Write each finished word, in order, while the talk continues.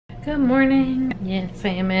Good morning. Yes, I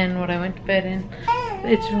am in what I went to bed in.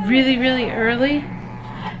 It's really, really early.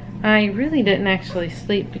 I really didn't actually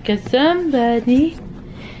sleep because somebody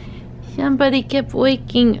kept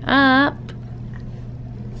waking up.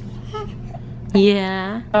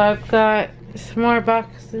 Yeah. I've got some more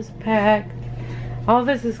boxes packed. All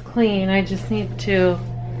this is clean. I just need to,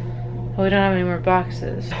 we don't have any more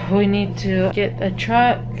boxes. We need to get a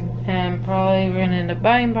truck and probably we're gonna end up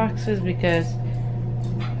buying boxes because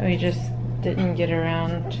we just didn't get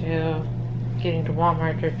around to getting to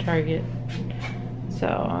Walmart or Target.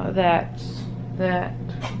 So that's that.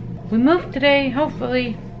 We moved today,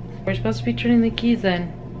 hopefully. We're supposed to be turning the keys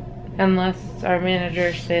in, unless our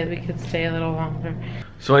manager said we could stay a little longer.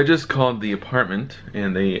 So I just called the apartment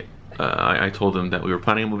and they, I told them that we were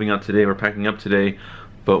planning on moving out today, we're packing up today,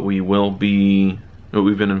 but we've been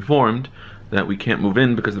informed that we can't move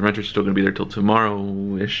in because the renter's still gonna be there till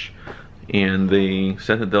tomorrow-ish. And they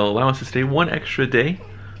said that they'll allow us to stay one extra day.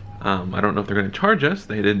 I don't know if they're going to charge us.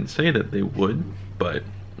 They didn't say that they would, but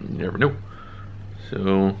you never know.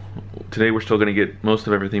 So today we're still going to get most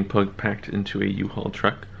of everything packed into a U-Haul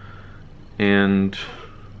truck and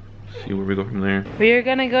see where we go from there. We are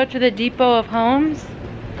going to go to the Depot of Homes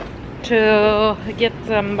to get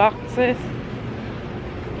some boxes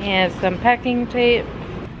and some packing tape.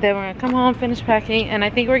 Then we're going to come home, finish packing, and I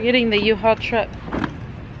think we're getting the U-Haul truck.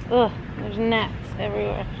 Ugh. There's gnats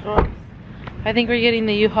everywhere. I think we're getting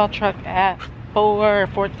the U-Haul truck at 4 or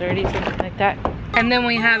 4:30, something like that. And then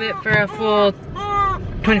we have it for a full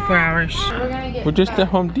 24 hours. We're just at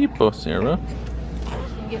Home Depot, Sarah. You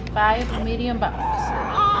can get 5 medium boxes.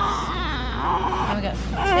 And we got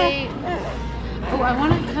some tape. Oh, I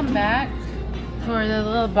want to come back for the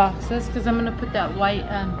little boxes because I'm going to put that white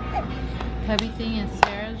heavy thing in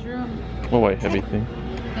Sarah's room. What white heavy thing?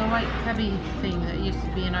 The white heavy thing that used to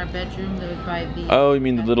be in our bedroom that would buy the... Oh, you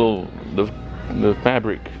mean the little, the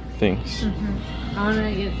fabric things. Mm-hmm. I want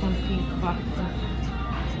to get some pink boxes.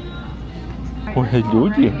 Oh, hello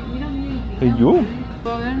dear. Hello.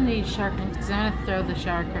 Well, we're going to need shower curtains because I'm going to throw the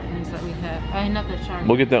shower curtains that we have. Not the shower curtains.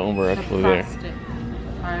 We'll get that when we're actually there.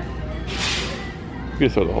 Alright. You can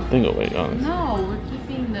throw the whole thing away, honestly. No, we're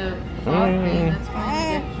keeping the cloth thing. That's going to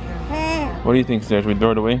be extra. What do you think, Sarah? Should we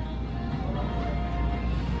throw it away?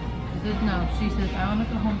 No, she says, I want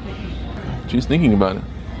to go home to eat. She's thinking about it.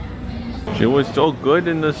 She was so good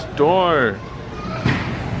in the store.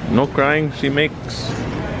 No crying she makes.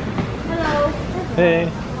 Hello. Hey.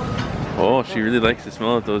 Oh, she really likes the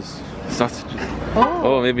smell of those sausages.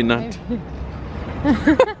 Oh, maybe not.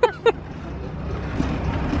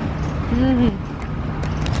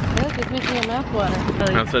 Look, it's making a mouth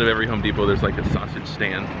water. Outside of every Home Depot, there's like a sausage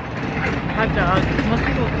stand. Hot dog. Most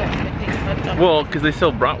people get hot dog. Well, because they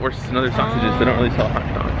sell bratwursts and other sausages, they don't really sell hot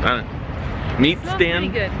dogs. I don't know. Meat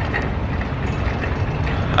stand. Good.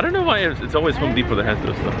 I don't know why it's always Home Depot that has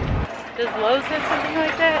those stuff. Does Lowe's have something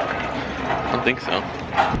like that? I don't think so.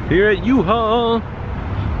 Here at U-Haul,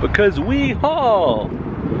 because we haul.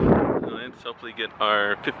 Let's hopefully get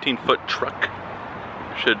our 15-foot truck.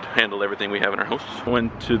 Should handle everything we have in our house. I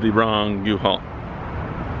went to the wrong U-Haul.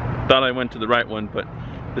 Thought I went to the right one, but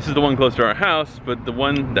this is the one close to our house, but the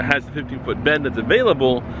one that has the 15-foot bed that's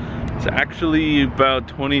available is actually about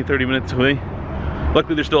 20-30 minutes away.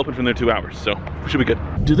 Luckily, they're still open for another 2 hours, so we should be good.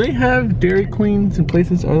 Do they have Dairy Queens in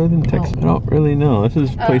places other than Texas? I don't really know. This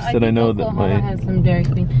is a place that I know that my... Oklahoma has some Dairy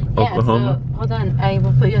Queen. Oklahoma? Yeah, so, hold on. I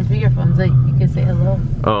will put you on speakerphone so you can say hello.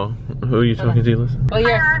 Oh, who are you talking to, Elizabeth? Oh,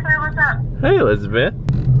 yeah. Hi Arthur, what's up? Hey, Elizabeth.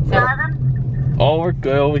 Eleven? Oh, we're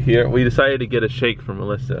good over here. We decided to get a shake from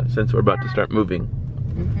Melissa since we're about to start moving.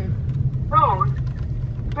 Oh,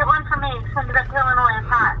 get one for me. Send it up to Illinois. It's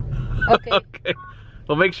hot. Okay. Okay.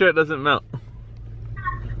 Well, make sure it doesn't melt.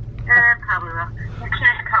 Probably will. You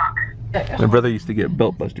can't talk. My brother used to get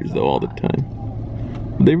belt busters though all the time.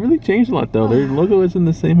 They really changed a lot though. Their logo isn't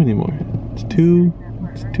the same anymore. It's too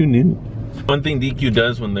new. One thing DQ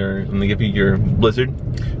does when they give you your Blizzard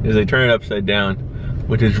is they turn it upside down,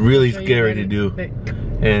 which is really scary to do.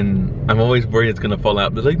 And I'm always worried it's gonna fall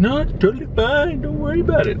out. But it's like, no, it's totally fine. Don't worry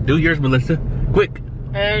about it. Do yours, Melissa. Quick.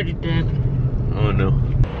 I already did. Oh no.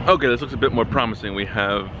 Okay, this looks a bit more promising. We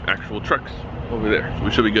have actual trucks over there, so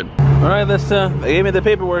we should be good. All right, Lissa, they gave me the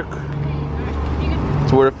paperwork.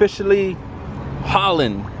 So we're officially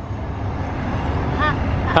hauling.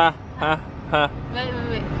 Ha, ha, ha.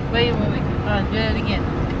 Wait. Hold on, do it again.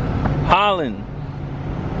 Hauling.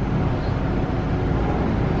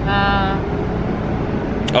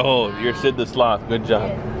 Oh, you're Sid the Sloth. Good job.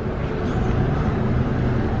 Yeah.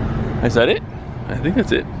 Is that it? I think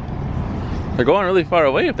that's it. They're going really far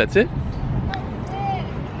away if that's it.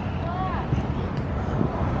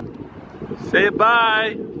 Say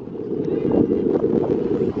bye.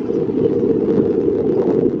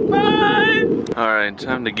 Bye. All right,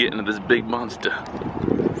 time to get into this big monster.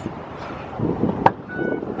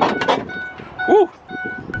 Woo.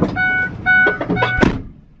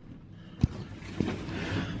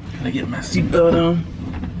 Gotta get my seatbelt on.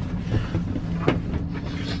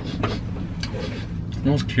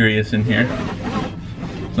 Smells curious in here.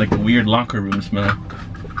 It's like a weird locker room smell.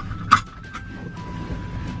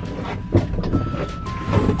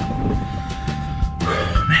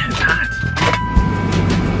 Man, it's hot.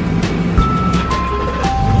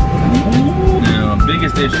 Now,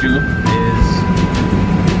 biggest issue is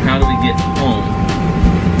how do we get home?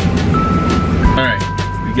 Alright,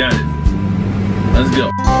 we got it. Let's go.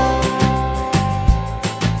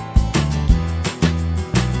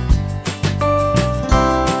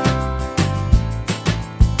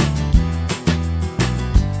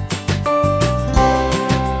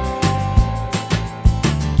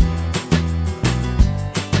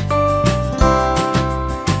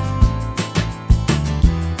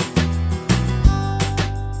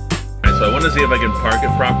 So I want to see if I can park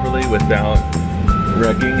it properly without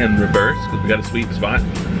wrecking and reverse, because we got a sweet spot.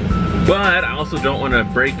 But I also don't want to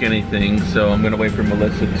break anything, so I'm going to wait for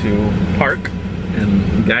Melissa to park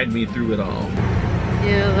and guide me through it all.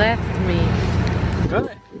 You left me.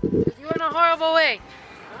 Good. You went a horrible way.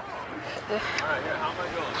 Alright, here, how am I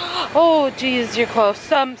going? Oh, geez, you're close.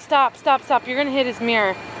 Stop. You're going to hit his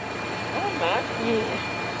mirror. Oh, I'm not. Yeah.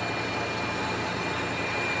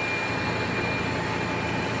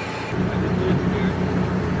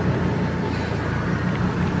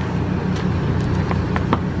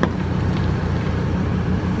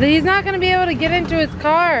 He's not going to be able to get into his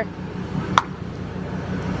car.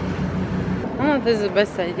 I don't know if this is the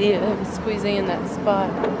best idea of squeezing in that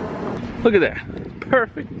spot. Look at that.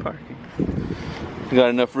 Perfect parking. We got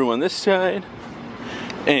enough room on this side,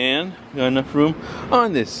 and got enough room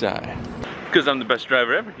on this side. Because I'm the best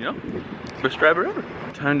driver ever, you know? Best driver ever.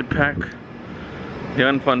 Time to pack the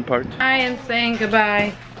unfun part. I am saying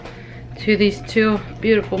goodbye to these two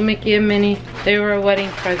beautiful Mickey and Minnie. They were a wedding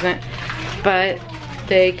present, but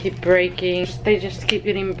they keep breaking. They just keep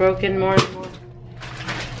getting broken more and more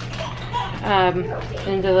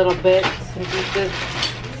into little bits and pieces.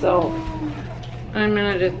 So I'm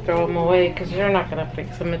gonna just throw them away because you're not gonna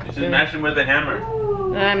fix them. Just smash them with a hammer.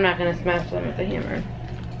 I'm not gonna smash them with a hammer.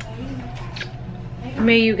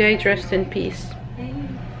 May you guys rest in peace.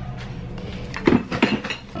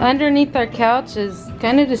 Underneath our couch is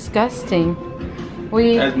kind of disgusting.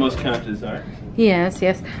 As most couches are. Yes.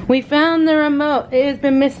 We found the remote. It has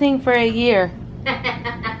been missing for a year.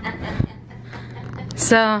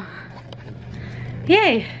 So,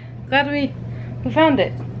 yay. Glad we found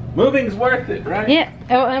it. Moving's worth it, right? Yeah.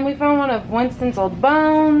 Oh, and we found one of Winston's old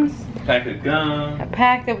bones. A pack of gum. A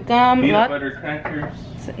pack of gum. Peanut butter crackers.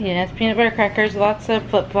 Yes, peanut butter crackers. Lots of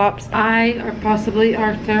flip-flops. Or possibly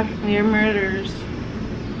Arthur. We are murderers.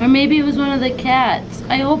 Or maybe it was one of the cats.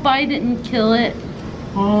 I hope I didn't kill it.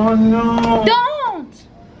 Oh no! Don't!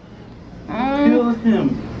 Kill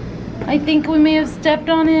him. I think we may have stepped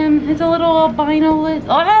on him. It's a little albino.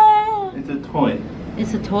 Oh! It's a toy.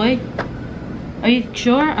 It's a toy? Are you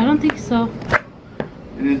sure? I don't think so.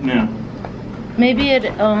 It is now. Maybe it,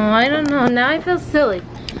 I don't know. Now I feel silly.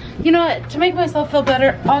 You know what? To make myself feel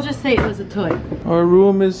better, I'll just say it was a toy. Our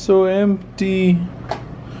room is so empty.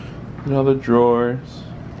 And all the drawers.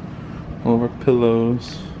 All of our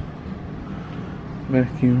pillows.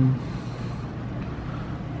 Vacuum.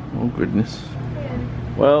 Oh goodness.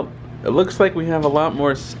 Well, it looks like we have a lot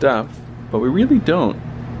more stuff, but we really don't.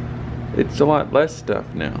 It's a lot less stuff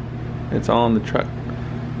now. It's all in the truck.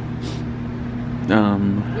 We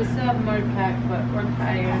still have more to pack, but we're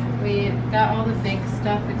tired. We got all the big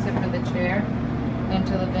stuff except for the chair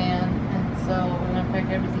into the van, and so we're gonna pack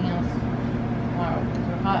everything else tomorrow because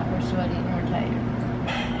we're hot, we're sweaty, and we're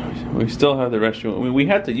tired. We still have the restroom. I mean, we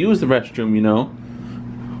have to use the restroom, you know.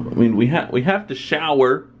 I mean, we have to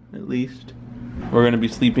shower at least. We're gonna be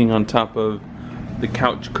sleeping on top of the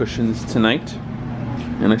couch cushions tonight.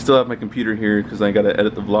 And I still have my computer here because I gotta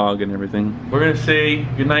edit the vlog and everything. We're gonna say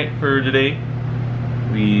goodnight for today.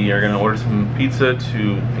 We are gonna order some pizza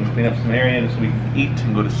and clean up some areas so we can eat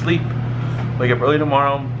and go to sleep. Wake up early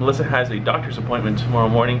tomorrow. Melissa has a doctor's appointment tomorrow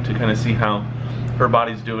morning to kind of see how her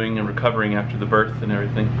body's doing and recovering after the birth and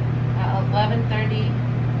everything. At 11:30,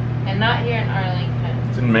 and not here in Arlington.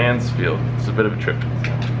 It's in Mansfield. It's a bit of a trip.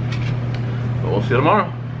 But we'll see you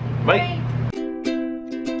tomorrow. Bye.